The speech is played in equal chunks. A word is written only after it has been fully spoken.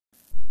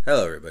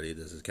Hello, everybody.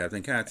 This is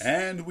Captain Katz.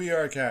 And we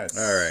are cats.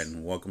 All right,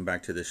 and welcome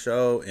back to the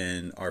show,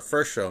 and our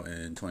first show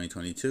in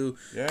 2022.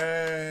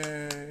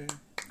 Yay!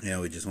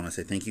 Yeah, we just want to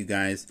say thank you,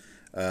 guys.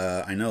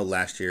 I know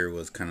last year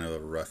was kind of a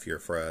rough year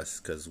for us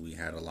because we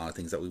had a lot of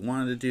things that we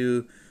wanted to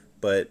do,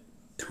 but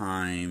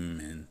time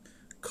and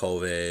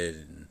COVID,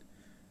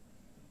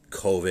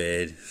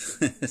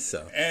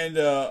 so. And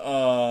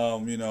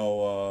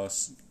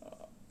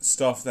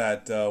stuff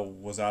that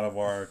was out of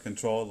our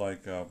control,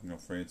 like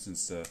for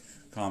instance, the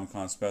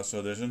Comic-Con Special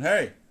Edition.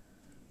 Hey,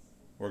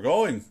 we're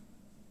going.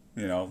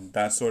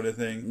 That sort of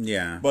thing.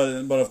 Yeah.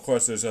 But of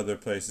course, there's other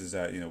places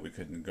that we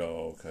couldn't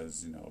go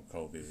because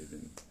COVID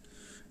and.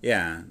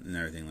 Yeah, and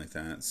everything like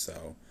that.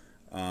 So,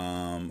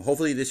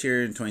 hopefully this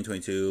year in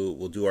 2022,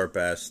 we'll do our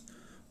best.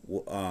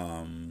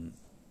 But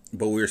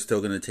we're still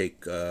going to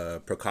take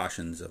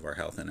precautions of our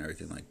health and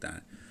everything like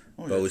that.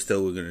 Oh, but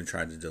we're going to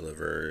try to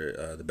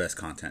deliver the best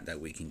content that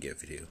we can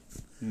give you.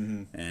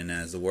 Mm-hmm. And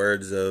as the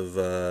words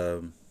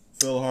of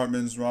Phil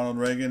Hartman's Ronald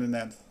Reagan in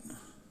that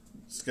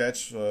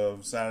sketch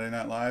of Saturday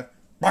Night Live,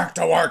 back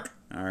to work.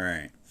 All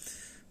right.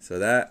 So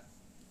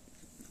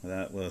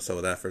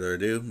without further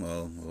ado,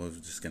 we're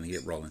just going to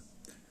get rolling.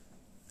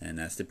 And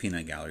that's the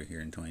Peanut Gallery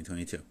here in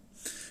 2022.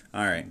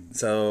 All right.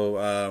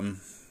 So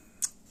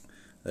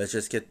let's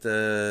just get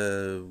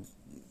the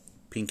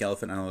pink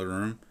elephant out of the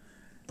room.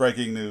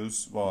 Breaking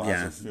news. Well,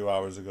 yeah. As a few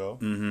hours ago.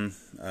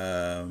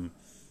 Mm-hmm.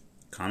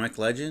 Comic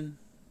legend.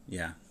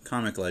 Yeah,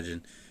 comic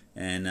legend.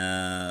 And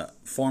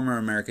former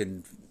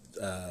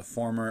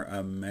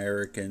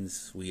American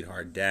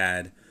sweetheart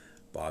dad,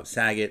 Bob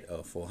Saget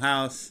of Full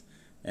House,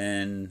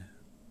 and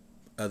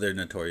other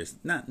notorious,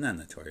 not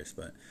notorious,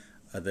 but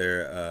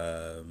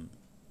other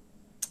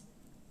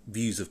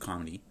views of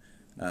comedy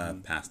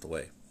passed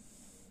away.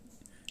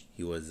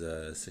 He was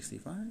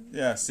 65?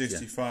 Yeah,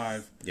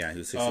 65. Yeah, he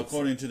was 65.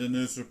 According to the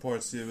news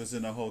reports, he was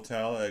in a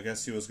hotel. I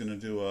guess he was going to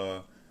do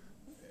a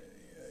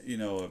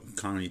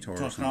comedy tour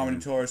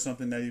or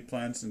something that he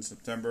plans in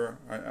September.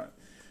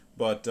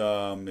 But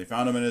they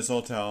found him in his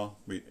hotel.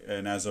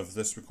 And as of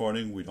this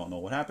recording, we don't know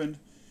what happened.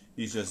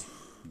 He's just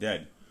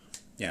dead.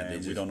 Yeah,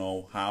 and we don't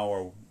know how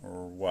or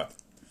what.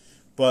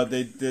 But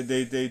they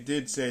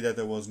did say that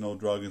there was no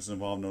drugs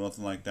involved, no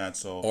nothing like that.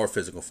 So or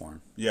physical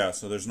form. Yeah,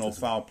 so there's no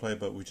foul play,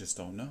 but we just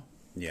don't know.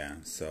 Yeah,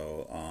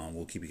 so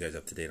we'll keep you guys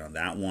up to date on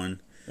that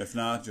one. If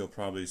not, you'll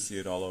probably see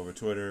it all over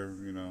Twitter,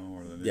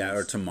 or the news. Yeah,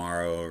 or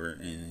tomorrow, or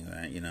anything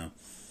like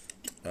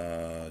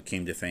that.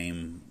 Came to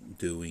fame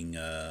doing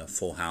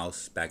Full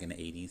House back in the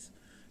 80s,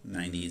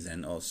 90s,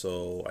 and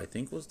also I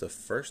think was the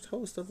first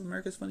host of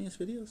America's Funniest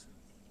Videos.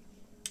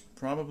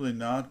 Probably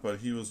not, but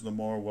he was the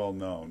more well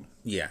known.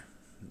 Yeah,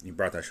 he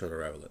brought that show to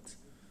Revelitz.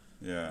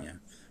 Yeah.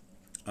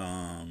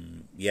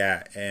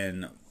 Yeah,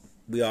 and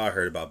we all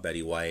heard about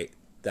Betty White.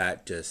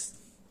 That just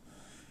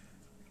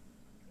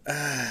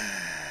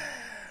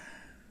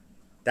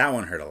that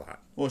one hurt a lot.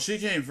 Well, she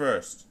came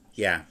first.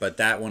 Yeah, but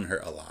that one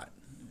hurt a lot.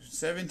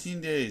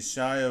 17 days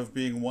shy of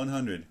being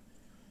 100.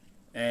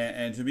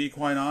 And to be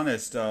quite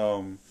honest,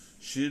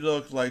 she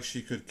looked like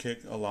she could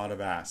kick a lot of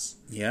ass.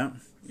 Yeah.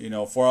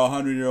 For a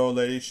 100-year-old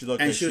lady, she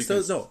looked like she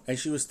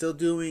was still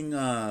doing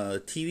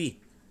TV.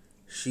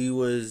 She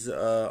was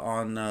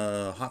on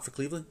Hot for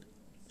Cleveland.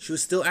 She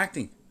was still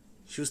acting.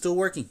 She was still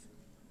working.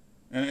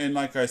 And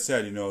like I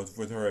said,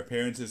 with her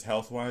appearances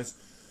health-wise,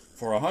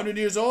 for 100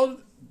 years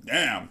old,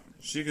 damn,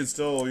 she can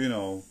still,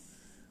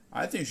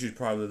 I think she'd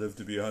probably live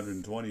to be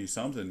 120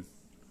 something.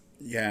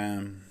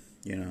 Yeah,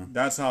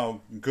 That's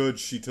how good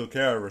she took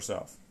care of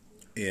herself.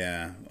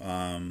 Yeah.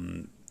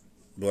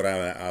 What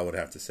I would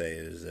have to say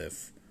is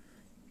if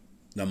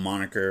the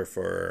moniker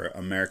for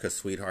America's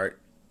Sweetheart,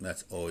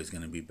 that's always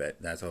going to be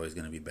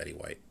Betty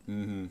White.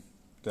 Mm-hmm.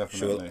 Definitely.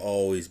 She will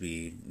always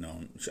be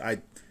known.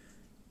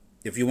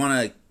 If you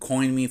want to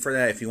coin me for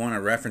that, if you want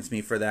to reference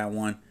me for that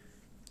one,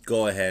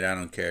 go ahead. I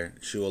don't care.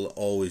 She will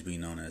always be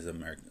known as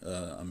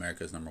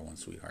America's #1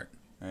 sweetheart.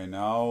 And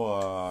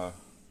now,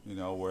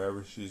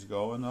 wherever she's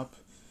going up,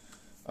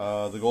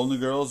 the Golden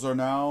Girls are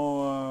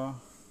now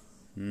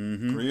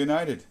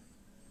reunited.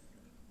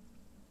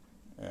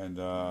 And,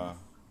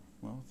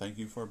 thank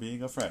you for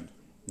being a friend.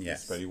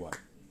 Yes. Betty White.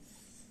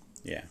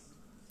 Yeah.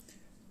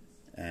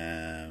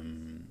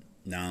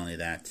 Not only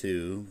that,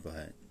 too,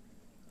 but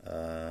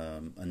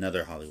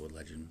another Hollywood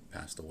legend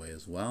passed away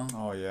as well.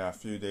 Oh, yeah. A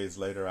few days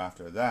later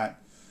after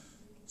that,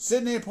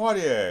 Sidney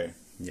Poitier.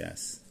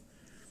 Yes.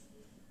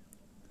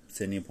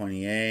 Sidney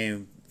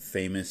Poitier,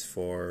 famous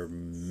for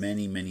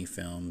many, many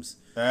films.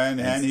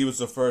 And he was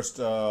the first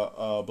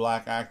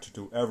black actor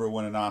to ever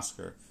win an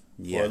Oscar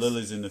for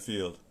Lilies in the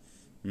Field.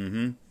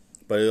 Mm-hmm.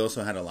 But he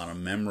also had a lot of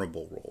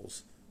memorable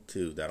roles,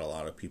 too, that a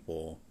lot of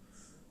people...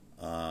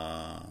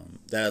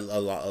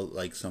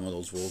 like some of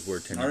those roles were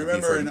tended to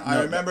be for...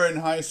 I remember in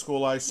high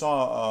school I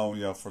saw,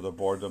 for the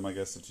boredom, I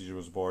guess the teacher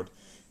was bored,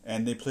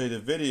 and they played a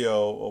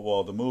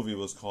video, the movie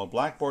was called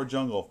Blackboard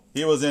Jungle.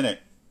 He was in it.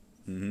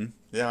 Mm-hmm.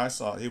 Yeah, I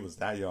saw he was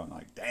that young,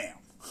 like, damn.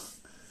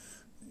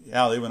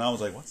 Yeah, even I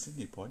was like, what's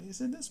Sidney Poitier is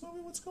in this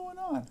movie? What's going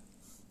on?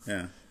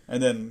 Yeah.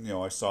 And then,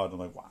 I saw it and I'm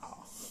like, wow.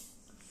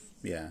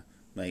 Yeah,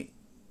 like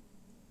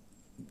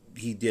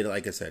he did.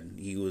 Like I said,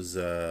 he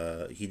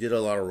did a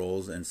lot of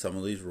roles, and some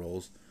of these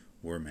roles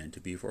were meant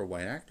to be for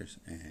white actors,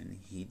 and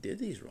he did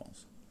these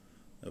roles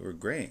that were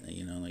great.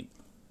 Like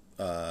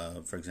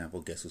for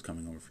example, Guess Who's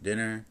Coming Over for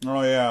Dinner.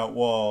 Oh yeah,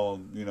 well,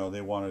 they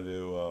wanted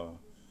to.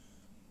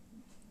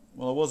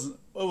 Well,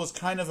 it was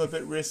kind of a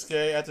bit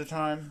risque at the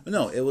time.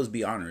 No, it was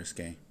beyond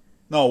risque.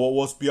 No, what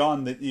was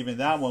beyond even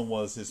that one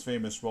was his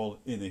famous role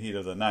in The Heat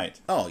of the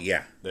Night. Oh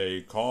yeah, They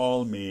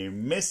call me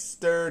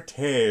Mr.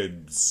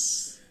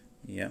 Tibbs.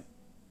 yep.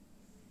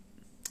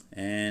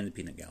 And the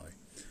Peanut Gallery.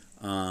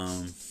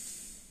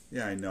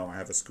 Yeah, I know. I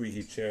have a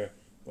squeaky chair,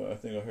 but I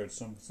think I heard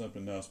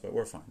something else. But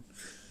we're fine.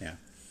 Yeah.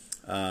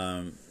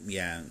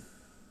 Yeah.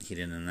 Heat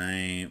in the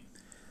Night.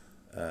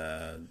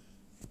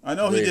 I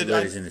know he did.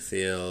 Ladies in the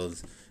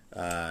Fields.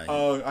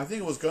 I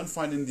think it was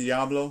Gunfighting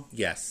Diablo.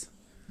 Yes.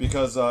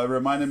 Because it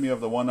reminded me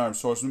of the One-Armed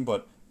Swordsman,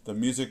 but the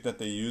music that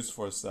they used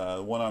for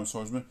One-Armed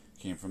Swordsman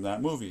came from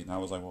that movie. And I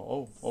was like,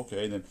 well, oh,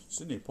 okay. And then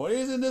Sidney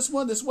Poitier's in this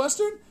one, this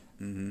Western?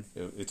 Mm-hmm.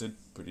 It's a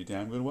pretty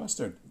damn good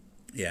Western.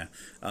 Yeah.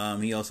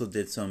 He also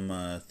did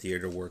some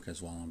theater work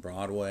as well on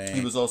Broadway.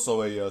 He was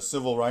also a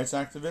civil rights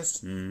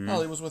activist. Mm-hmm.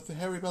 Well, he was with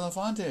Harry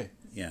Belafonte.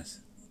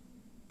 Yes.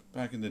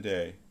 Back in the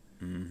day.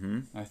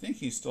 Mm-hmm. I think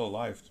he's still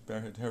alive,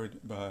 Harry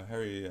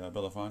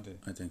Belafonte.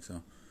 I think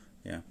so.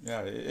 Yeah.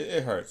 Yeah,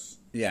 it hurts.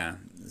 Yeah.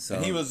 So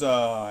and he was,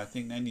 I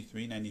think,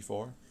 93,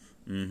 94.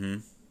 Mm-hmm.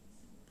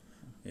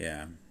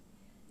 Yeah.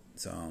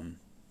 So,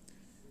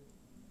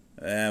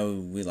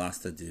 we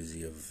lost a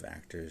doozy of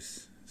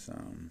actors. So,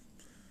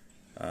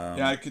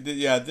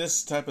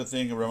 this type of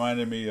thing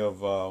reminded me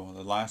of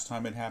the last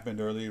time it happened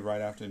early,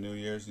 right after New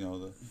Year's.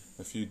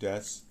 The few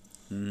deaths.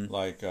 Mm-hmm.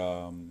 Like,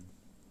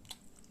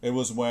 it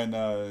was when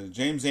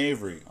James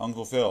Avery,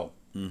 Uncle Phil,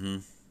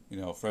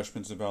 Fresh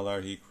Prince of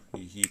Bel-Air, he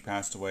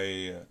passed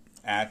away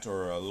at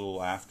or a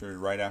little after,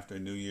 right after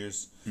New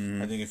Year's,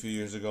 I think a few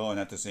years ago. And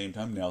at the same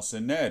time,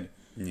 Nelson Ned,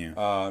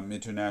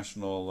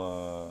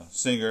 international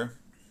singer,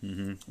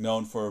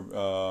 known for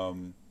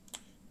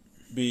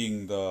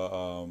being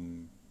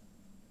the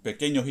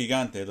Pequeño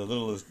Gigante, the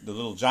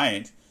little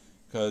giant,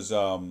 because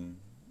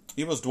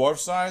he was dwarf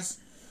size.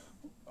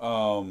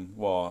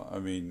 Well, I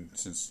mean,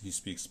 since he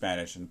speaks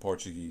Spanish and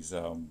Portuguese,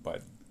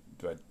 but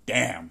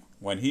damn,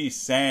 when he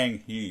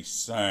sang, he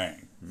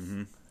sang.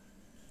 Mm-hmm.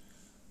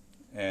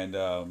 And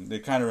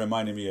it kind of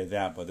reminded me of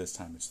that, but this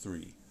time it's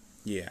 3.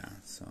 Yeah,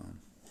 so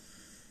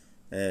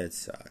it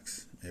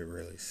sucks. It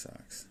really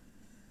sucks.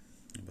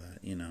 But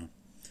yeah,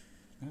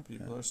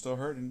 people are still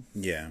hurting.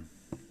 Yeah.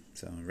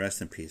 So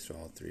rest in peace to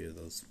all three of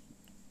those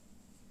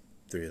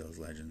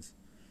legends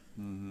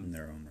in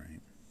their own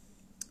right.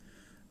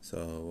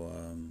 So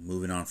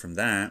moving on from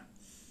that,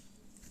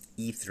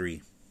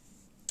 E3.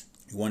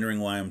 Wondering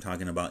why I'm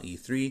talking about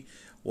E3?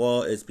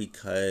 Well, it's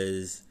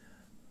because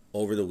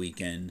over the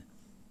weekend,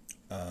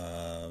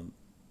 the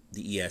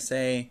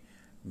ESA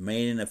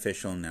made an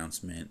official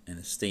announcement and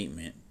a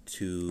statement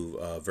to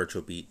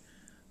Virtual Beat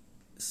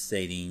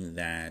stating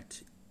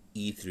that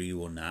E3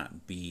 will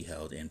not be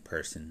held in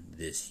person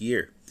this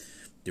year.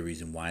 The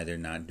reason why they're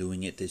not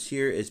doing it this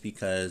year is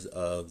because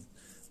of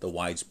the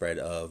widespread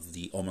of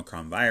the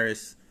Omicron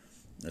virus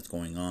that's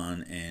going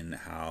on, and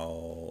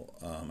how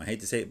I hate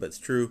to say it, but it's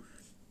true.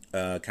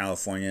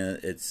 California,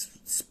 it's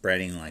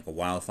spreading like a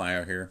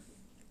wildfire here.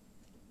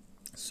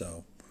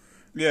 So,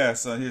 yeah.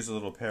 So here's a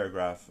little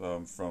paragraph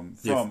from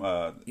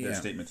their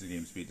statement to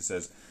GameSpeed. It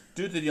says,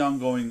 "Due to the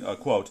ongoing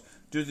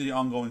due to the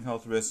ongoing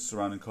health risks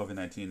surrounding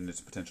COVID-19 and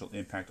its potential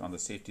impact on the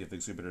safety of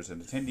exhibitors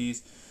and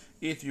attendees,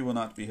 E3 will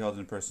not be held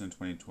in person in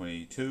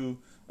 2022."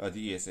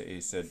 The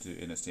ESA said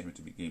in a statement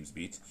to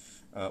GamesBeat.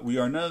 "We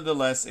are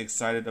nonetheless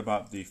excited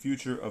about the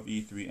future of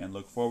E3 and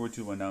look forward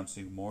to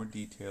announcing more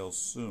details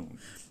soon."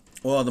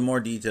 Well, the more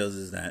details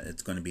is that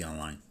it's going to be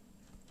online.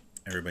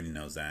 Everybody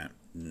knows that.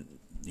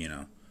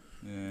 Yeah.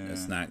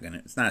 It's not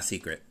a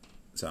secret.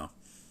 So,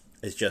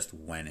 it's just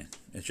when.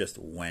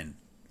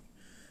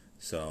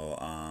 So,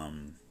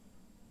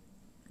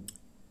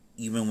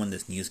 even when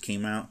this news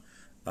came out,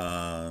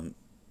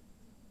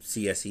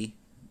 CSE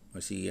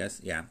or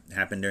CES, yeah, it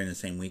happened during the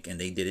same week, and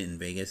they did it in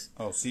Vegas.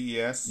 Oh,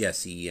 CES? Yeah,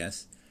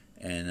 CES.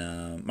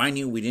 And mind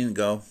you, we didn't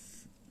go.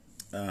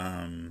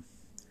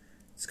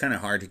 It's kind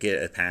of hard to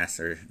get a pass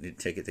or a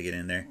ticket to get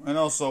in there. And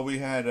also, we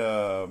had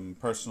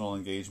personal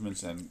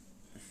engagements, and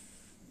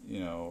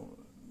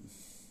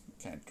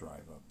can't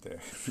drive up there.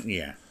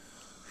 Yeah,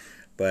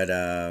 but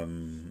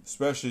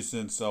especially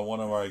since one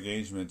of our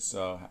engagements,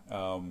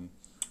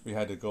 we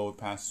had to go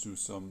pass through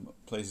some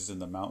places in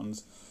the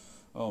mountains.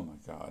 Oh my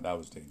God, that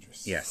was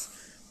dangerous. Yes,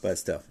 but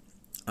still,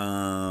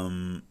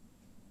 they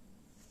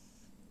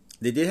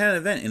did have an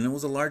event, and it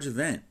was a large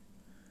event.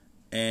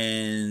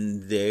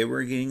 And they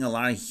were getting a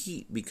lot of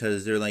heat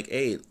because they're like,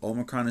 hey,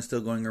 Omicron is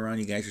still going around.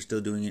 You guys are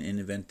still doing an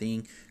in-event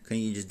thing.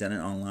 Couldn't you just done it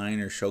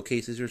online or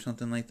showcases or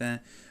something like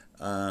that?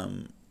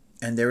 And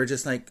they were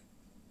just like,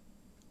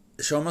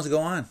 the show must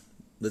go on.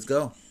 Let's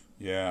go.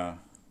 Yeah.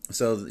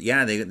 So,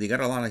 yeah, they got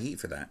a lot of heat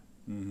for that.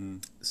 Mm-hmm.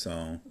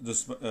 So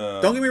This,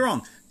 don't get me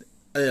wrong.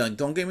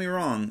 Don't get me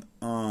wrong.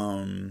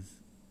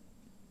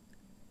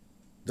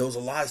 There was a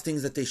lot of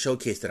things that they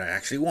showcased that I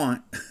actually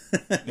want.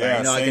 Yeah,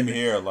 I know same I can,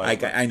 here.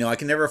 Like I know I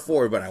can never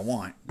afford, but I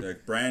want.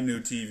 like brand new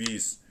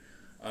TVs.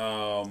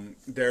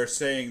 They're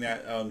saying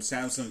that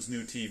Samsung's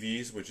new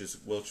TVs,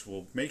 which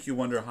will make you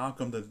wonder how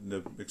come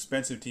the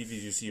expensive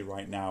TVs you see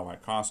right now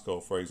at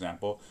Costco, for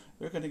example,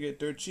 they're going to get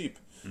dirt cheap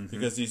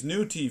because these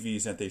new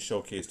TVs that they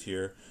showcased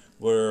here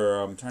were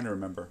I'm trying to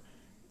remember.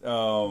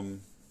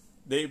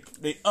 They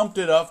umped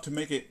it up to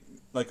make it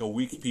like a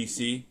weak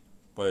PC,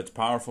 but it's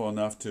powerful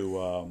enough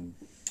to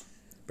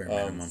Bare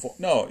minimum.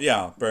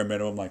 bare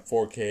minimum, like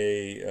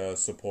 4K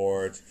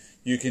support.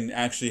 You can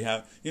actually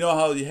have,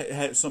 how you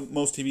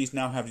most TVs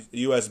now have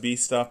USB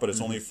stuff, but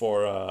it's only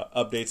for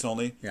updates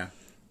only. Yeah.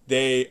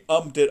 They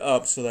upped it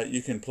up so that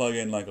you can plug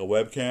in like a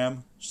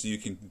webcam, so you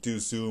can do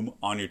Zoom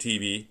on your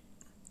TV.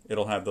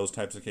 It'll have those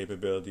types of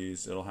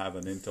capabilities. It'll have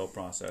an Intel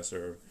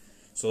processor.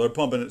 So they're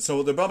pumping it.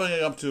 So they're bumping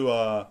it up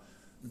to.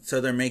 So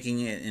they're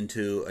making it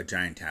into a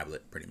giant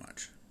tablet, pretty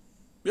much.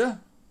 Yeah.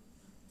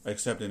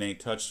 Except it ain't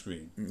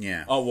touchscreen.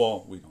 Yeah. Oh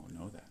well, we don't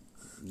know that.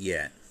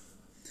 Yet.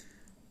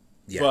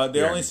 Yeah. But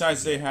the only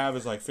size they have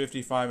is like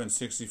 55 and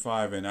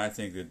 65, and I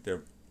think that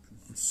they're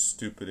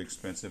stupid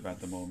expensive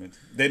at the moment.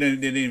 They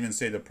didn't even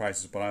say the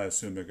prices, but I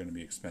assume they're going to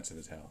be expensive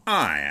as hell.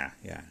 Oh yeah,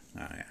 yeah,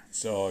 oh yeah.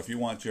 So if you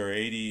want your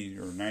 80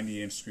 or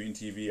 90-inch screen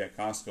TV at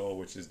Costco,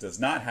 which does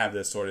not have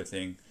this sort of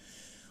thing,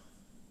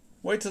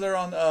 wait till they're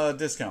on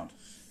discount.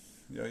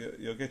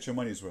 You'll get your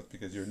money's worth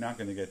because you're not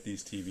going to get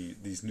these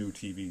new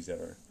TVs that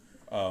are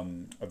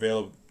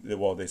available.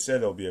 Well, they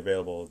said they'll be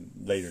available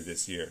later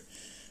this year.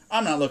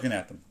 I'm not looking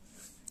at them.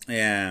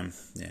 Yeah,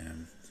 yeah.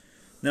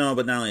 No,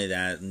 but not only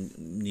that,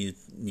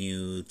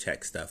 new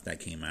tech stuff that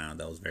came out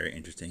that was very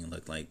interesting. It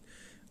looked like,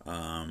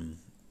 and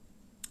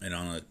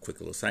on a quick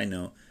little side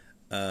note,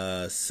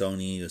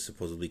 Sony is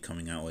supposedly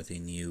coming out with a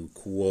new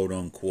quote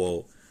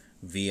unquote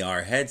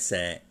VR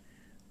headset.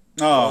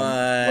 Oh,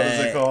 what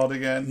is it called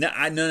again?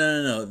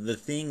 No. The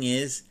thing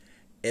is,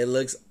 it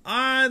looks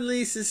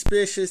oddly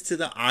suspicious to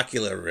the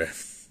Oculus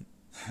Rift.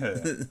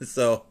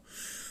 So,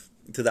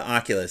 to the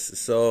Oculus.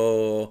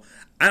 So,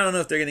 I don't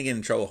know if they're gonna get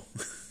in trouble.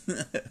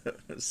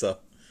 So,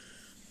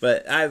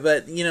 yeah,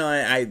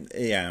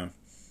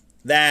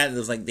 that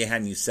was like they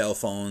had new cell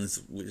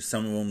phones.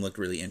 Some of them looked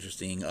really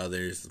interesting,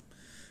 others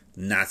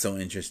not so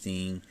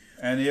interesting.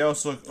 And he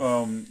also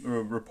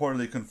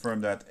reportedly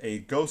confirmed that a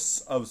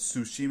Ghosts of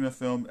Tsushima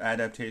film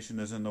adaptation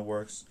is in the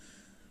works.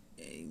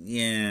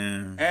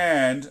 Yeah,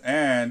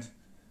 and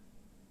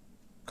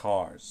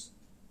cars.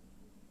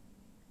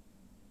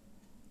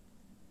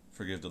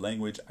 Forgive the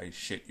language, I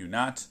shit you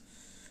not.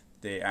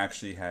 They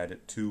actually had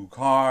 2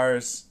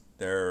 cars.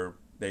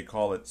 They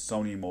call it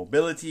Sony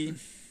Mobility.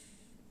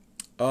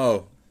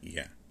 Oh,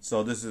 yeah.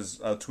 So this is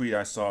a tweet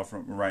I saw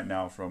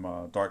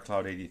from Dark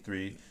Cloud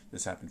 83.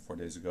 This happened 4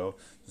 days ago.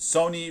 The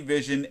Sony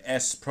Vision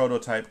S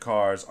prototype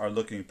cars are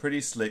looking pretty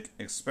slick,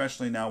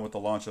 especially now with the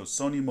launch of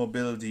Sony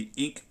Mobility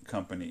Inc.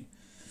 company.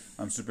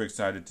 I'm super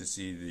excited to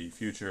see the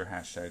future.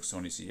 Hashtag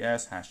Sony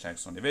CS, hashtag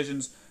Sony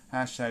Visions,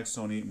 hashtag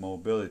Sony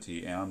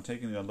Mobility. And I'm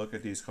taking a look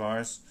at these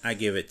cars. I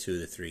give it 2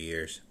 to 3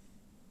 years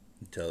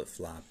until it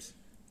flops.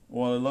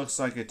 Well, it looks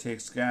like it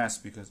takes gas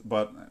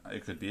but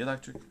it could be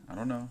electric. I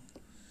don't know.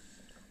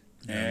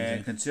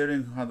 And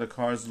considering how the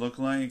cars look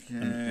like,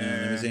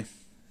 let me see.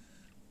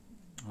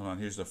 Hold on,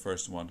 here's the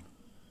first one.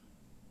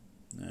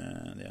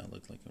 They all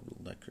look like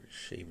electric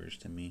shavers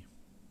to me.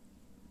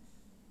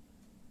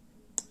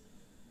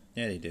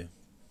 Yeah, they do.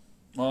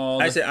 Well,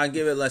 I'll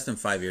give it less than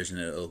 5 years and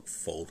it'll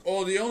fold.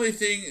 Oh, the only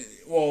thing...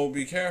 Well,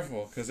 be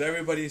careful, because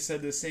everybody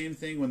said the same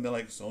thing when they're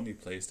like, Sony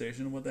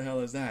PlayStation? What the hell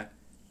is that?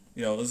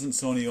 Isn't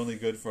Sony only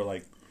good for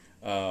like...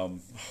 I'm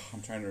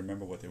trying to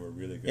remember what they were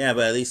really good for.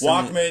 But at least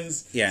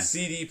Walkmans,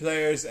 CD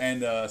players,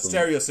 and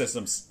stereo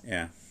systems.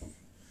 Yeah.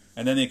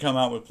 And then they come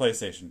out with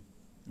PlayStation.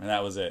 And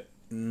that was it.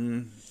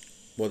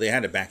 Well, they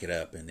had to back it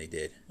up, and they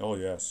did. Oh,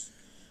 yes.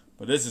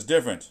 But this is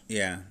different.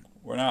 Yeah.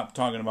 We're not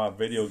talking about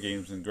video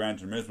games and Gran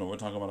Turismo. We're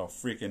talking about a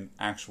freaking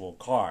actual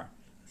car.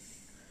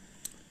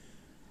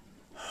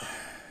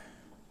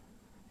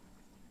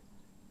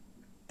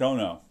 Don't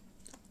know.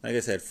 Like I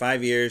said,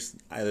 5 years.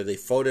 Either they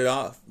fold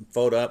up,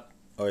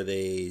 or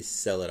they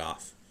sell it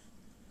off.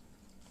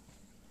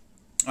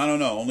 I don't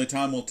know. Only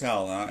time will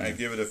tell. I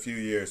give it a few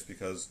years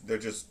because they're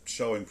just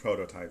showing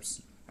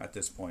prototypes at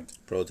this point.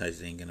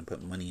 Prototypes ain't gonna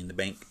put money in the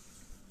bank.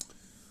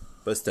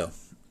 But still,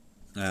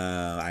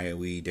 I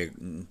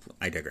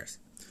digress.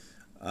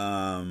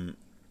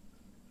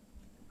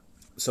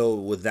 So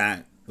with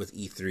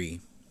E3,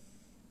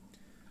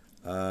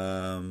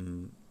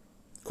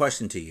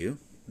 question to you: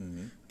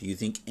 Do you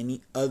think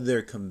any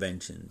other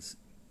conventions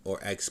or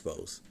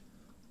expos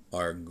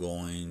are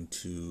going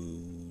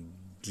to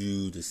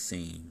do the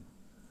same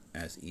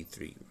as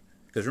E3?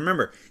 Because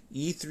remember,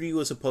 E3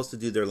 was supposed to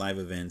do their live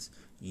events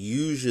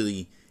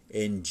usually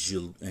in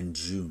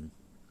June.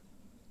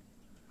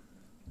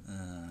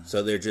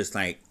 So they're just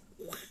like,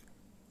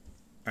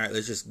 all right,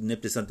 let's just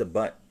nip this up the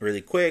butt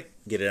really quick,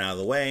 get it out of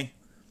the way,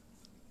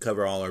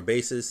 cover all our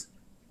bases.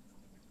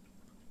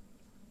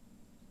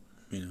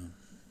 You know.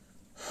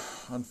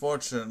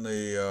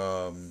 Unfortunately,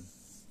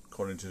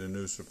 according to the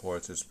news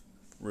reports, it's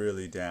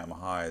really damn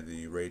high,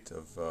 the rate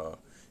of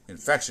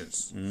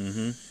infections.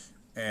 Mm-hmm.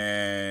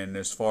 And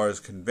as far as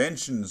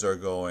conventions are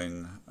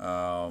going,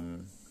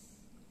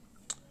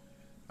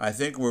 I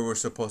think we were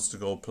supposed to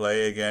go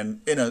play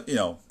again in a,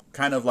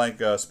 kind of like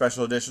a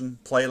special edition,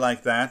 play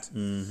like that.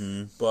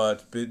 Mm-hmm.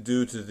 But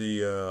due to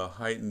the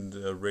heightened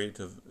rate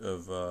of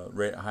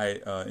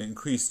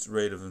increased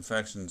rate of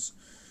infections,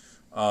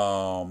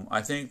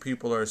 I think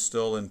people are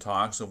still in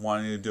talks of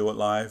wanting to do it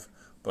live.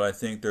 But I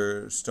think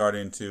they're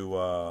starting to,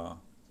 a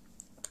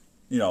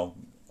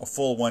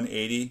full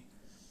 180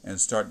 and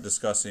start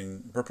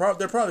discussing. They're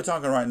probably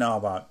talking right now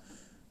about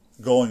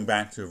going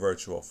back to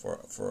virtual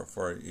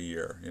for a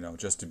year,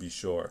 just to be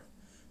sure,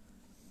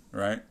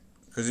 right?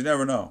 Because you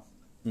never know.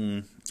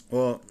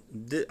 Well,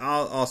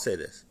 I'll say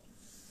this.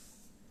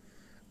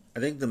 I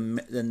think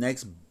the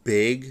next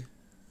big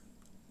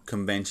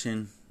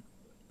convention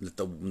that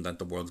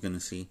the world's gonna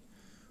see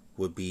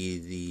would be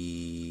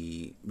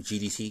the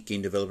GDC,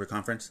 Game Developer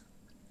Conference.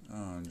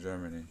 Oh, in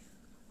Germany.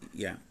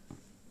 Yeah.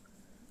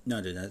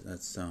 No, dude,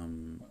 that's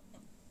no,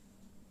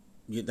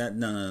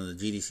 the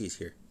GDC is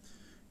here.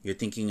 You're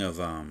thinking of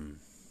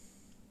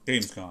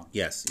Gamescom.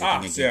 Yes.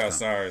 Yeah.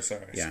 Sorry.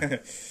 Yeah.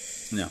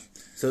 No.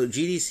 So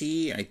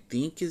GDC, I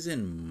think, is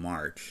in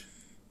March.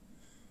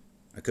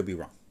 I could be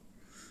wrong.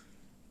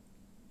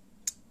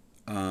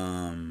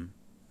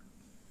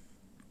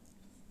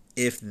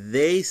 If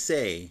they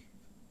say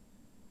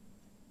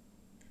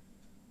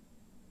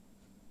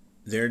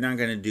they're not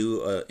going to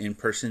do an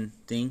in-person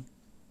thing,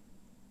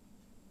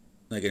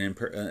 like an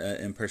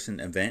in-person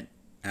event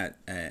at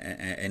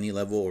any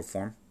level or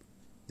form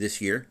this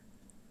year,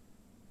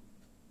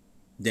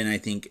 then I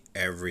think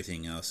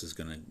everything else is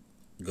going to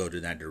go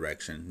to that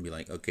direction and be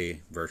like,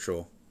 okay,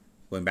 virtual,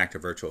 going back to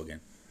virtual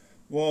again.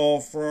 Well,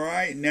 for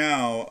right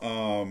now,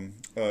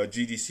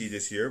 GDC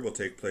this year will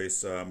take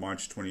place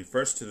March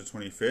 21st to the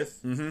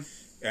 25th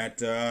at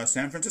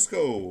San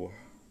Francisco.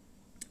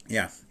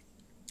 Yeah.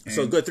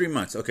 So good 3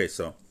 months. Okay,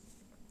 so.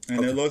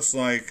 And it looks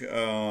like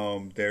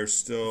they're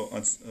still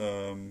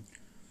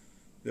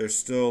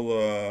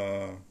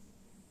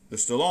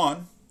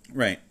on.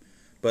 Right.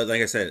 But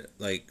like I said,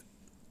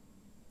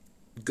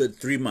 good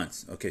 3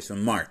 months. Okay, so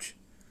March.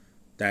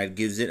 That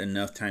gives it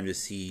enough time to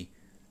see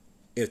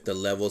if the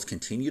levels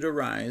continue to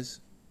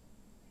rise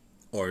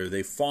or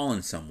they've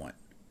fallen somewhat.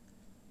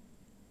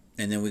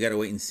 And then we got to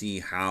wait and see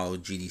how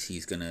GDC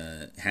is going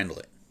to handle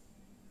it.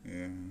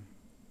 Yeah.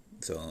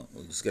 So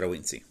we'll just got to wait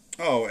and see.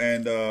 Oh,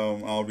 and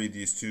I'll read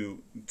these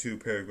two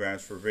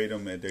paragraphs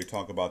verbatim. And they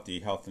talk about the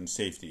health and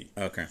safety.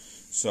 Okay.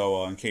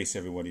 So in case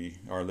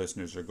our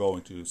listeners are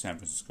going to San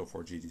Francisco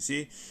for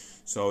GDC.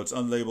 So it's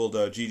unlabeled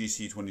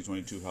GDC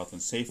 2022 Health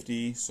and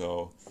Safety.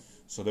 So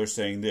they're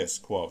saying this,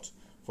 quote,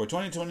 "For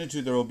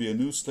 2022, there will be a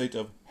new slate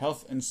of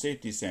health and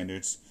safety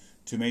standards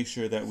to make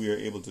sure that we are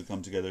able to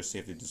come together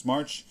safely this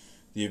March.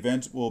 The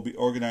event will be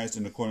organized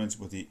in accordance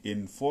with the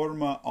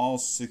Informa All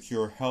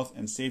Secure Health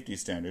and Safety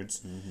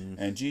Standards,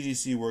 and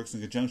GDC works in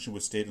conjunction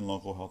with state and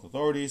local health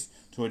authorities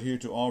to adhere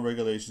to all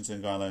regulations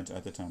and guidelines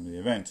at the time of the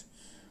event.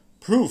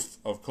 Proof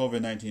of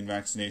COVID-19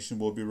 vaccination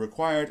will be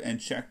required and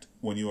checked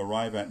when you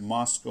arrive at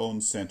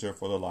Moscone Center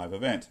for the live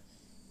event.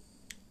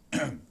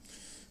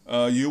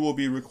 You will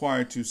be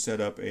required to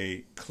set up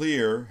a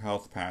clear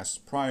health pass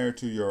prior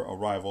to your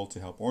arrival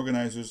to help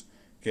organizers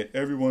get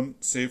everyone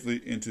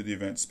safely into the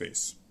event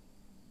space.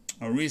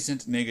 A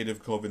recent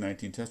negative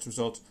COVID-19 test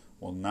result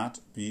will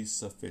not be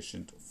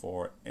sufficient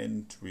for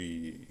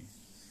entry."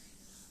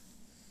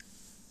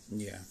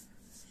 Yeah.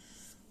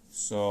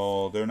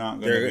 So they're not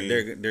going to be...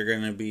 They're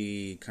going to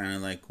be kind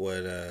of like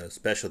what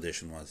Special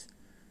Edition was.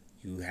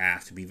 You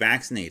have to be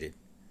vaccinated.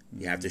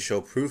 You have to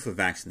show proof of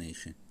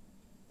vaccination.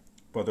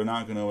 But they're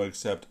not going to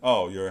accept,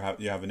 you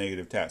have a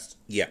negative test.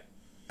 Yeah.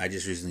 I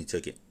just recently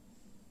took it.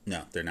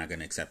 No, they're not going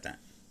to accept that.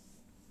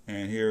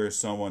 And here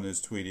someone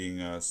is tweeting,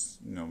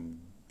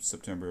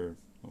 September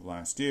of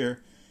last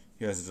year.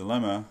 He has a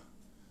dilemma.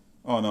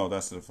 Oh, no,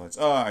 that's the flights.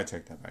 Oh, I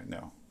take that back.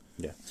 No.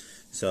 Yeah.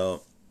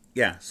 So,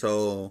 yeah.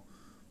 So,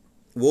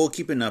 we'll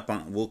keep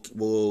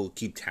we'll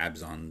keep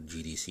tabs on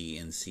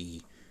GDC and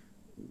see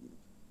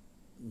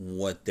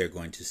what they're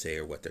going to say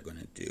or what they're going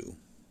to do.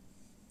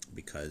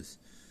 Because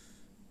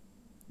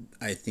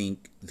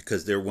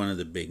they're one of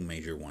the big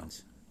major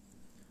ones.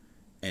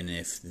 And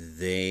if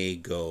they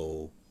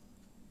go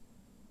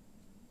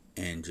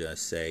and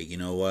just say, you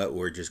know what,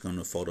 we're just going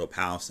to photo up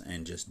house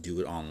and just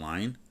do it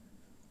online,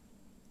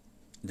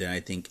 then I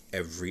think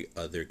every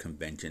other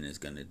convention is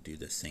going to do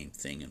the same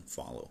thing and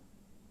follow.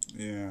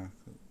 Yeah.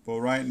 But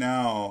right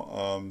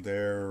now,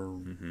 they're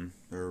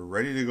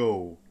ready to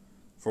go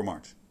for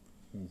March.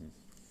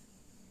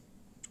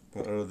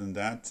 But other than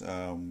that,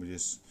 we'll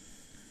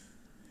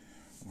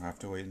have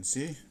to wait and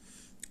see.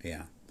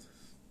 Yeah.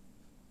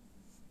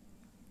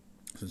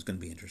 So it's going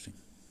to be interesting.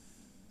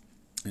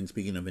 And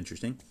speaking of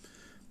interesting,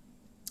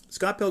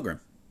 Scott Pilgrim.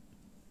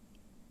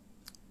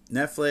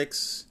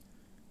 Netflix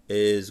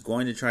is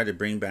going to try to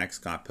bring back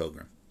Scott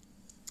Pilgrim.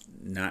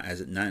 Not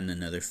in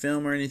another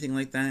film or anything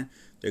like that.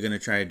 They're going to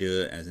try to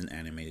do it as an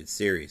animated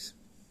series.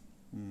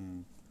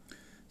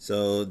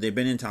 So they've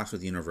been in talks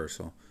with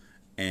Universal,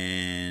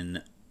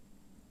 and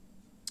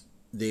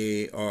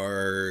they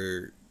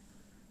are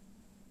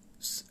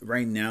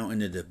right now in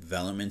the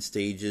development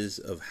stages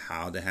of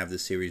how to have the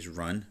series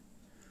run.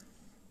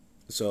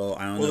 So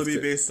I don't know. Will it be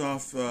based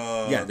off?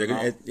 Yeah,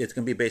 it's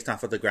going to be based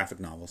off of the graphic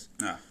novels.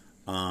 Yeah.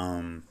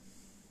 Not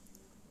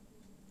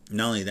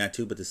only that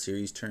too, but the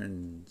series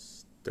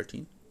turns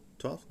 13,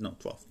 12? No,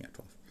 12. Yeah,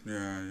 12.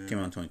 Yeah. Came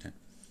out in 2010.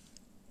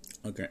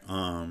 Okay.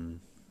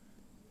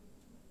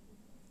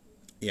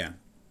 Yeah.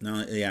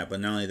 But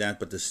not only that,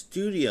 but the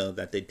studio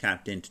that they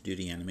tapped in to do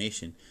the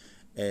animation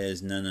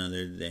is none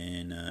other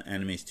than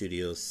anime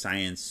studio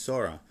Science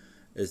Sora.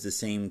 Is the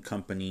same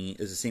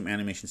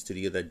animation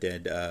studio that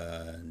did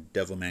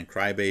Devilman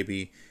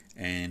Crybaby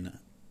and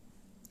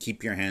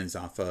Keep Your Hands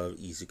Off of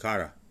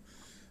Izukara.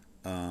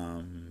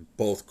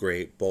 Both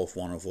great, both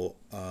wonderful.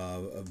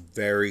 A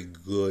very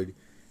good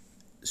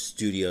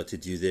studio to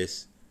do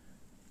this.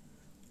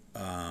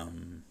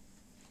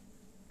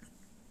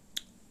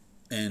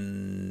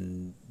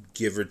 And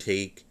give or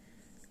take,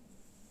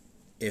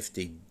 if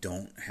they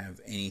don't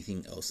have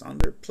anything else on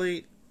their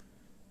plate,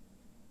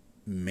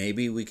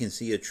 maybe we can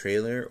see a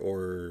trailer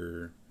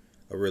or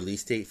a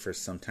release date for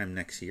sometime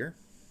next year.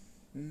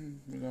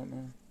 We don't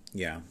know.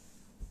 Yeah.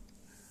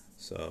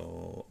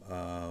 So,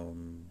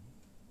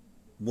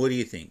 what do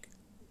you think?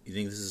 You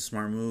think this is a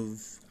smart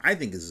move? I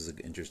think this is an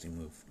interesting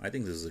move. I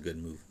think this is a good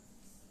move.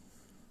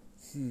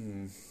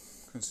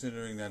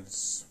 Considering that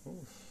it's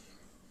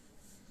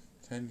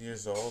 10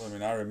 years old. I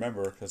mean, I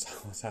remember because I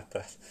was at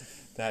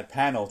that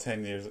panel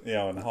 10 years,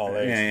 in Hall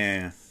H.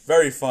 Yeah.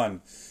 Very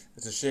fun.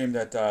 It's a shame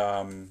that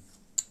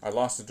I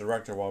lost the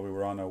director while we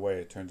were on our way.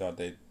 It turns out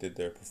they did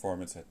their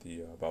performance at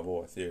the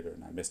Balboa Theater,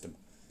 and I missed him.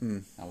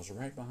 I was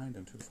right behind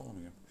him, too,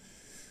 following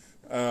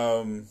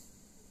him.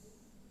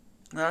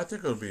 I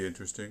think it'll be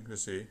interesting to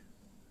see.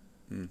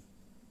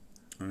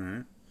 All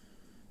right.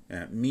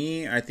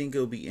 Yeah, I think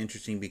it'll be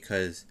interesting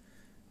because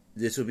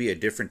this will be a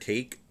different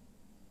take.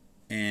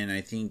 And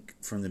I think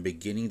from the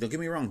beginning, don't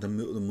get me wrong, the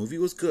movie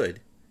was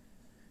good.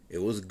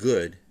 It was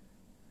good.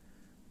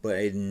 But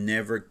it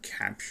never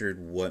captured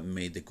what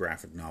made the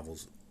graphic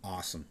novels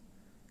awesome.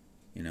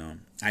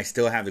 I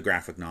still have the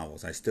graphic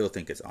novels. I still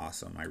think it's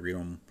awesome. I read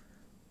them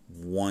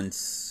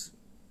once.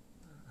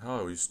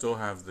 Oh, you still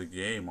have the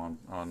game on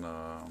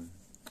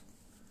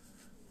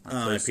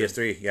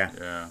PS3, yeah.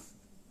 Yeah.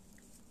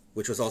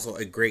 Which was also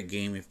a great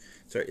game.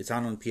 It's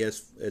on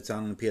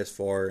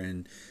PS4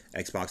 and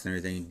Xbox and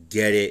everything.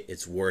 Get it?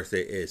 It's worth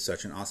it. It's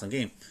such an awesome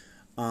game.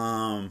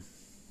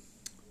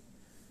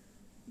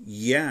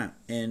 Yeah,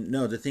 and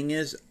no, the thing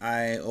is,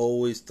 I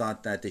always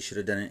thought that they should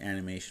have done it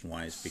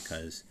animation-wise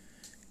because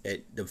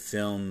the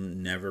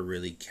film never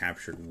really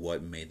captured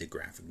what made the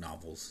graphic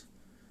novels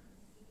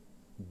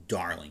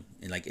darling,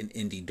 and like an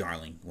indie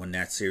darling. When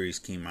that series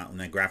came out, when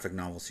that graphic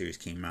novel series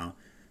came out,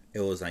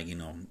 it was like,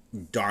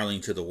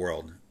 darling to the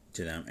world,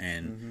 to them.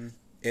 And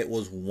it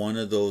was one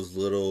of those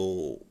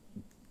little...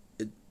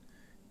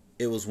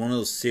 It was one of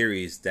those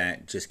series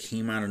that just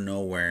came out of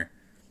nowhere,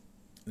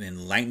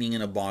 then lightning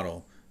in a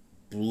bottle,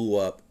 blew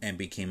up and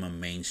became a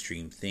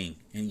mainstream thing.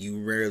 And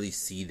you rarely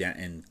see that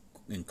in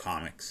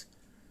comics.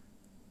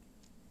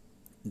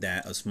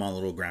 That a small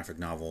little graphic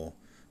novel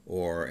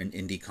or an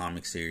indie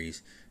comic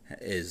series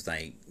is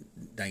like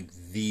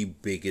the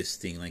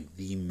biggest thing, like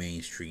the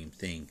mainstream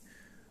thing.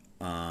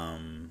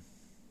 The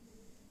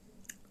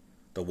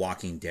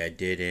Walking Dead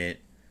did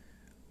it.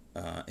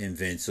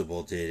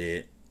 Invincible did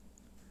it.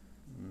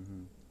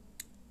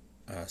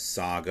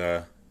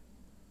 Saga.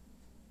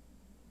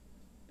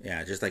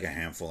 Yeah, just like a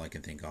handful I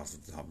can think off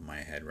the top of my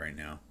head right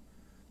now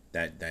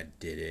that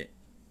did it.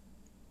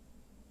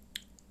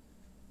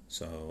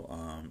 So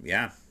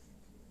yeah.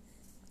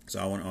 So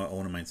I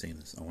wouldn't mind saying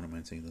this. I wouldn't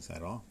mind saying this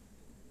at all.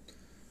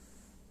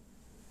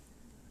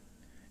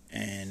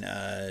 And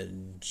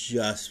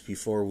just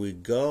before we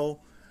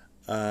go,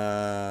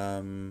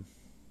 there's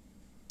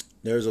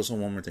also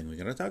one more thing we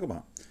gotta talk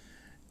about,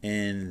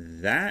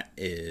 and that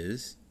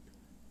is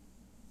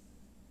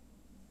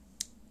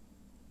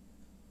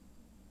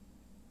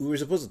we were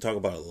supposed to talk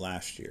about it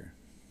last year,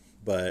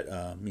 but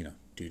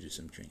due to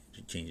some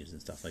changes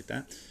and stuff like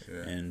that,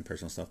 and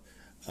personal stuff,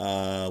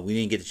 we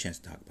didn't get a chance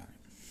to talk about it.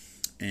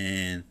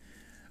 And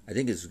I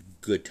think it's a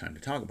good time to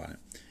talk about it,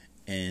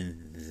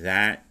 and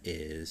that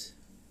is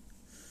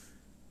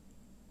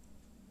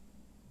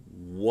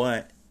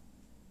what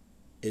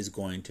is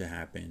going to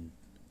happen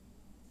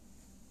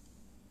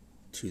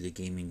to the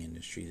gaming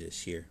industry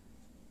this year.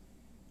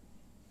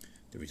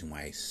 The reason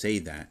why I say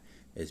that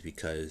is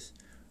because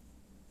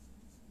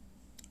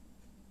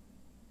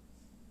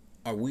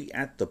are we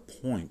at the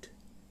point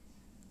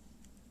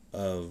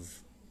of,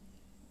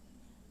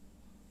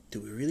 do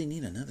we really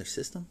need another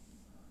system?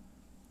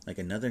 Like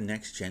another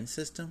next gen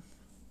system?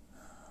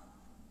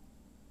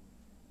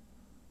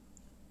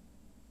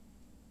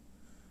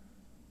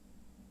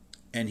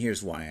 And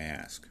here's why I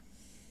ask.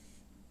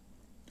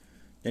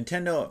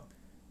 Nintendo,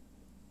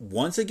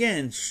 once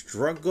again,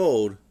 struck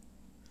gold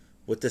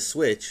with the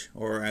Switch,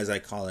 or as I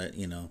call it,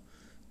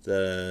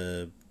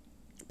 the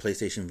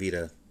PlayStation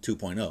Vita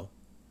 2.0.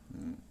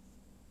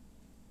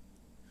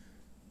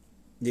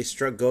 They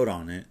struck gold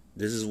on it.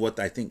 This is what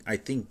I think. I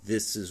think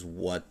this is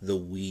what the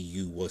Wii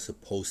U was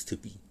supposed to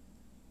be.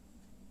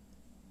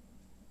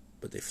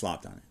 But they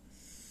flopped on it.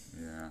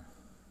 Yeah.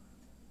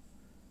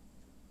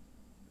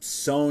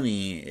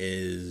 Sony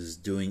is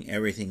doing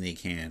everything they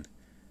can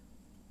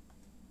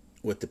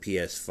with the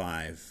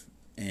PS5,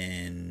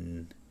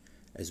 and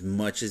as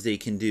much as they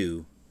can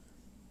do,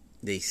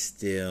 they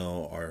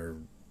still are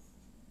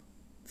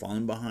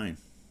falling behind.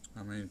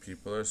 I mean,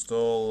 people are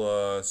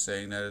still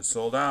saying that it's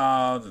sold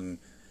out, and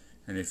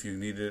if you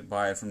need to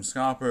buy it from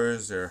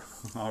scalpers, they're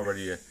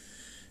already at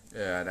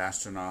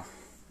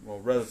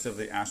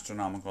relatively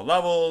astronomical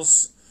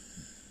levels.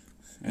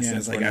 And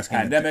since we're in a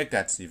pandemic,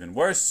 that's even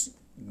worse.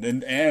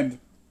 And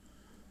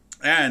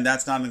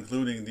that's not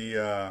including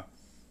the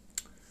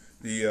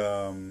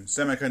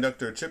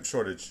semiconductor chip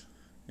shortage.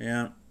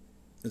 Yeah,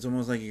 it's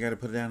almost like you got to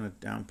put down a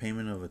down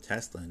payment of a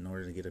Tesla in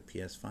order to get a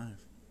PS5.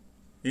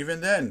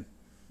 Even then,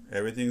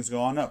 everything's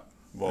gone up.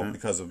 Well,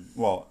 because of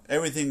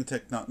everything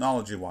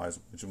technology-wise,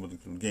 which would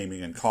include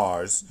gaming and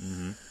cars,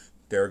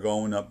 they're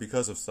going up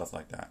because of stuff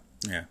like that.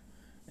 Yeah,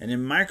 and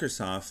in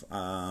Microsoft,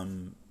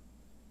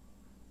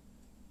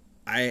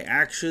 I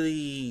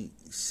actually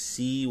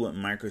see what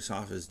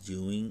Microsoft is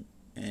doing,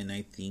 and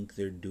I think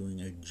they're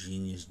doing a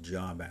genius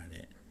job at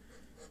it.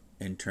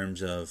 In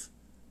terms of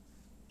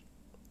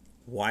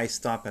why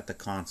stop at the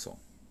console?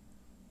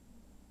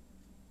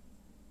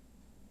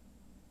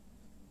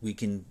 We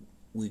can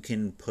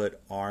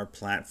put our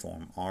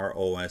platform, our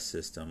OS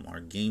system, our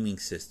gaming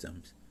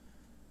systems,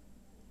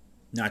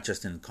 not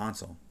just in the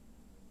console.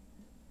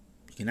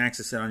 You can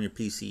access it on your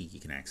PC. You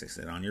can access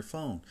it on your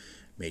phone.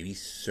 Maybe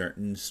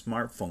certain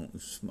smart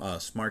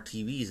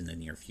TVs in the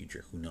near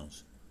future. Who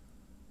knows?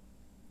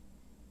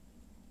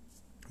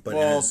 But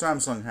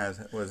Samsung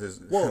was his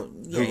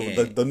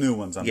the new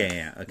ones on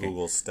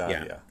Google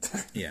Stadia.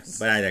 Yeah,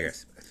 but I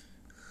digress.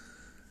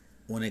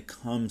 When it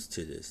comes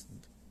to this,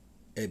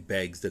 it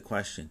begs the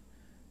question: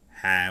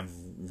 have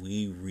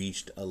we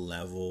reached a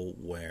level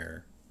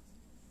where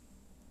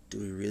do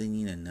we really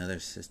need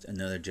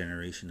another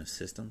generation of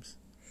systems?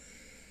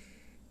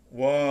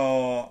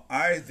 Well,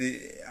 I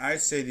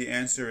say the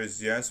answer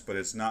is yes, but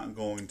it's not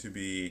going to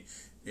be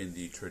in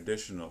the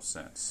traditional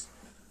sense.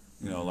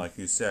 Like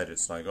you said,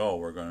 it's like,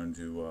 we're going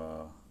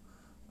to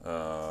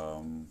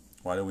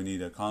why do we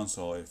need a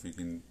console if you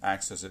can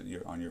access it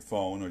on your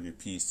phone or your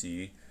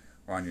PC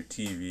or on your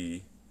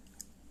TV?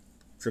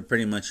 So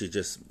pretty much you're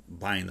just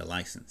buying the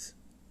license.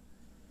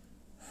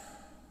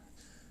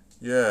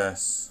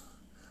 Yes,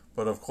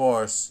 but of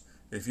course,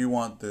 if you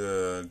want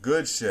the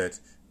good shit,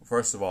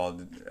 first of all,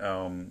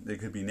 it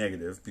could be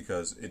negative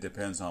because it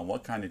depends on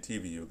what kind of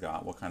TV you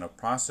got, what kind of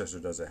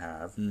processor does it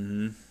have,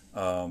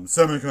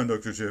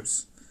 semiconductor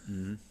chips,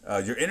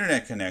 your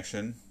internet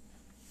connection,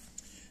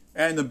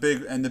 and the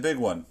big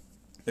one.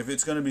 If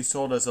it's going to be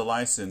sold as a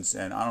license,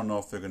 and I don't know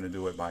if they're going to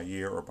do it by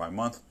year or by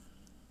month,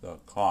 the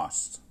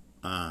cost.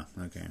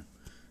 Okay,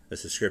 a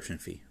subscription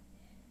fee.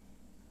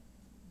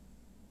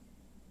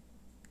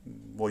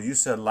 Well, you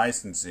said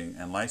licensing,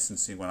 and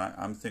licensing, when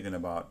I'm thinking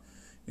about,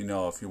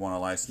 if you want to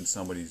license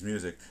somebody's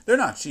music, they're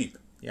not cheap.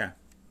 Yeah.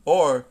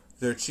 Or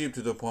they're cheap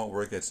to the point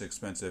where it gets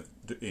expensive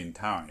in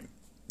time.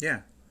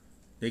 Yeah.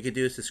 They could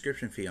do a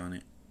subscription fee on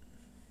it.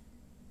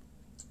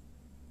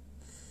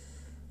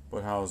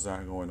 But how is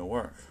that going to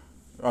work?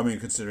 I mean,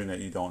 considering that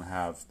you don't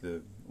have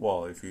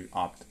if you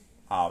opt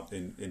out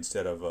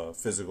instead of a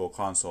physical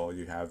console,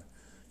 you have,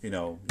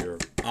 your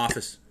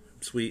Office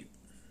Suite.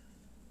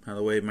 By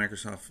the way,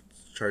 Microsoft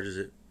charges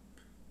it,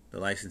 the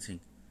licensing.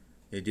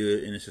 They do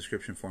it in a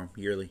subscription form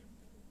yearly.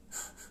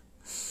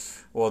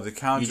 Well, the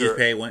counter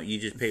you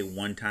just pay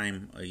one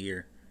time a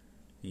year,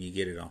 and you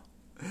get it all.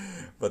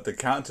 But the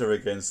counter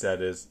against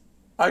that is,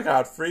 I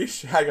got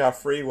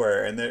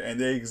freeware, and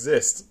they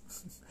exist.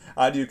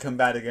 How do you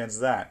combat against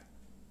that?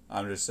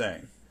 I'm just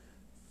saying,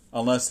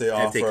 unless they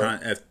offer.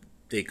 If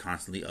they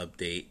constantly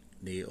update,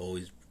 they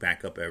always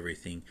back up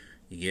everything.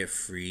 You get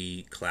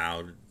free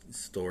cloud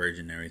storage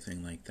and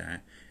everything like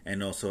that.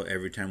 And also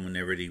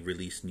whenever they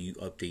release new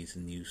updates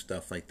and new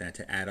stuff like that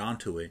to add on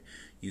to it,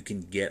 you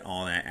can get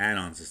all that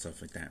add-ons and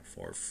stuff like that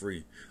for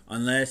free.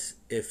 Unless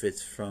if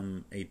it's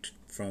from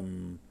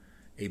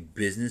a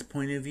business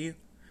point of view,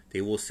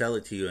 they will sell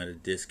it to you at a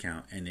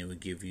discount and they will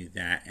give you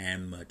that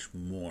and much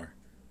more.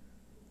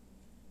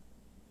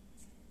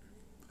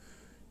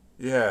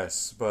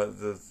 Yes, but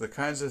the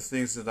kinds of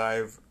things that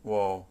a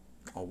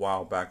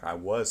while back I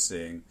was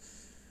seeing,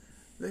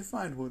 they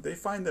find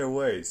their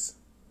ways.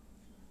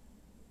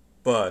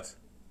 But,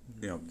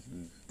 the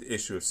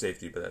issue of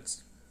safety, but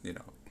that's,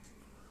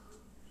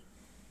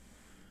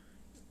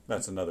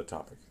 that's another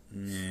topic.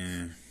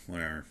 Yeah,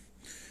 whatever.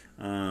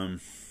 No,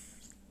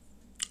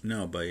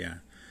 but yeah.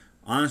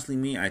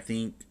 Honestly, I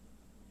think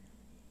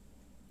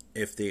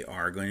if they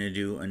are going to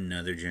do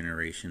another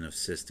generation of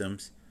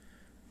systems,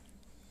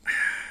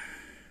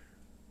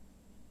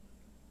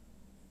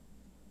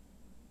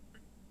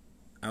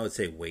 I would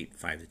say wait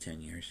 5 to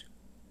 10 years.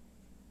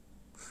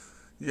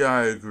 Yeah,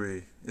 I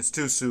agree. It's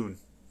too soon.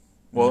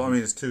 Well, I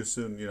mean, it's too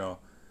soon, in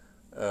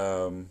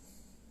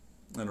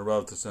a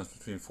relative sense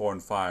between 4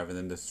 and 5, and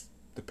then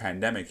the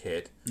pandemic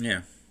hit.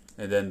 Yeah.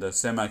 And then the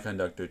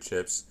semiconductor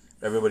chips,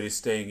 everybody's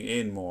staying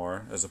in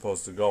more as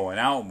opposed to going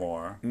out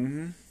more,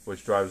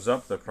 which drives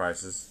up the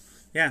prices.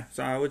 Yeah,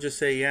 so I would just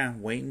say,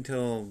 wait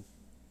until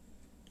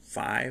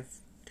 5,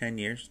 10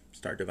 years,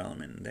 start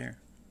development in there.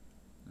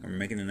 Or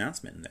make an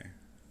announcement in there.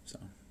 So.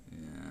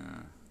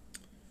 Yeah.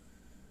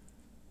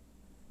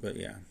 But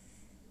yeah.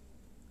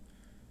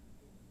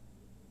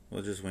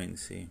 We'll just wait and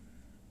see.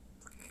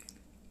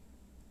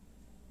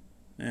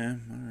 Yeah,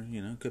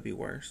 it could be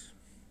worse.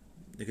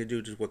 They could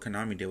do just what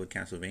Konami did with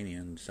Castlevania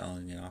and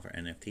selling it off for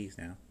NFTs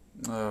now.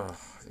 Oh,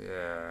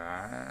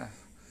 yeah.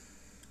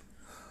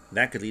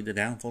 That could lead to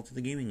downfall to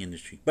the gaming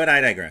industry. But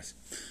I digress.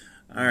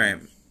 All right.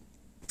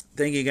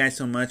 Thank you guys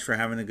so much for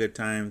having a good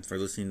time, for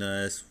listening to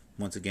us.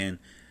 Once again,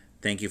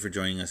 thank you for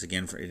joining us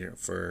again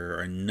for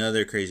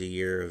another crazy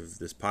year of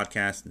this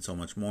podcast and so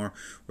much more.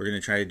 We're going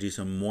to try to do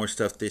some more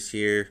stuff this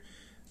year.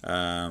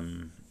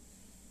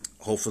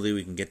 Hopefully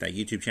we can get that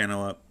YouTube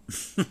channel up.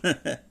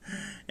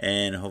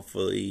 And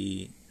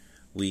hopefully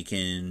we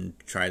can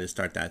try to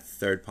start that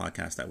third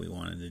podcast that we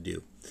wanted to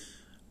do.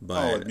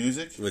 But with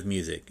music? With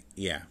music,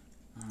 yeah.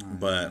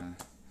 But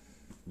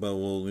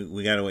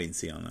we got to wait and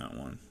see on that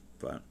one.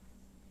 But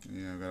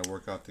yeah, got to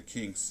work out the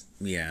kinks.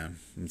 Yeah,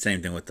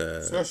 same thing with the...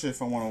 Especially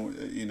if I want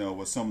to,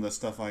 with some of the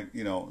stuff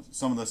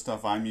some of the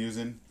stuff I'm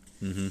using,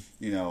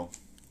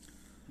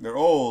 they're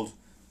old,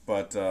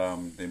 but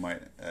they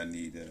might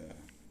need...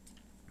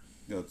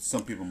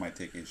 some people might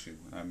take issue.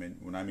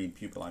 When I mean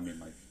people, I mean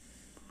like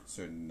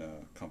certain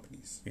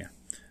companies. Yeah.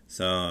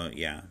 So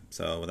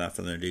without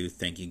further ado,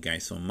 thank you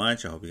guys so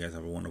much. I hope you guys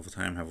have a wonderful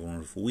time, have a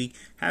wonderful week,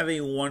 have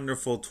a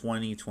wonderful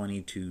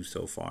 2022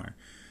 so far.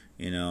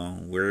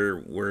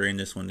 We're in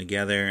this one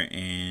together,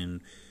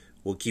 and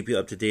we'll keep you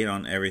up to date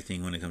on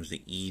everything when it comes to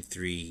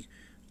E3,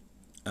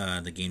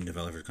 the Game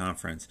Developer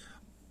Conference,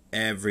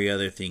 every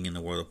other thing in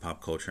the world of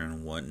pop culture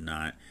and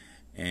whatnot.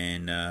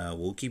 And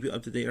we'll keep you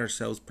up to date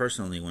ourselves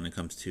personally when it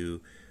comes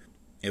to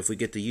if we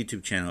get the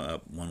YouTube channel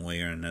up one way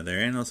or another,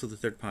 and also the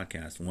third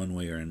podcast one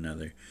way or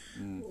another.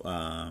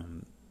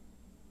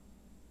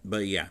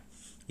 But yeah,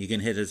 you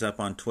can hit us up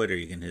on Twitter,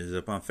 you can hit us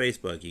up on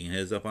Facebook, you can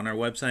hit us up on our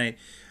website.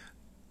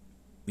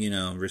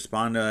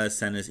 Respond to us,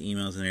 send us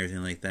emails and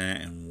everything like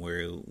that, and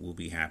we'll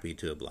be happy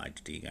to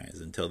oblige to you guys.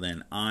 Until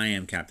then, I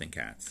am Captain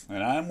Katz.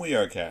 And I'm We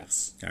Are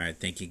Cats. All right,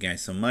 thank you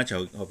guys so much.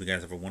 I hope you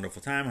guys have a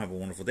wonderful time, have a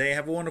wonderful day,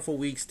 have a wonderful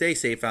week. Stay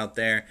safe out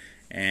there,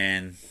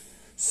 and...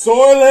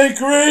 Soylent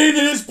Green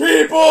is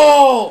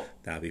people!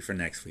 That'll be for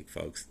next week,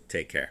 folks.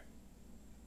 Take care.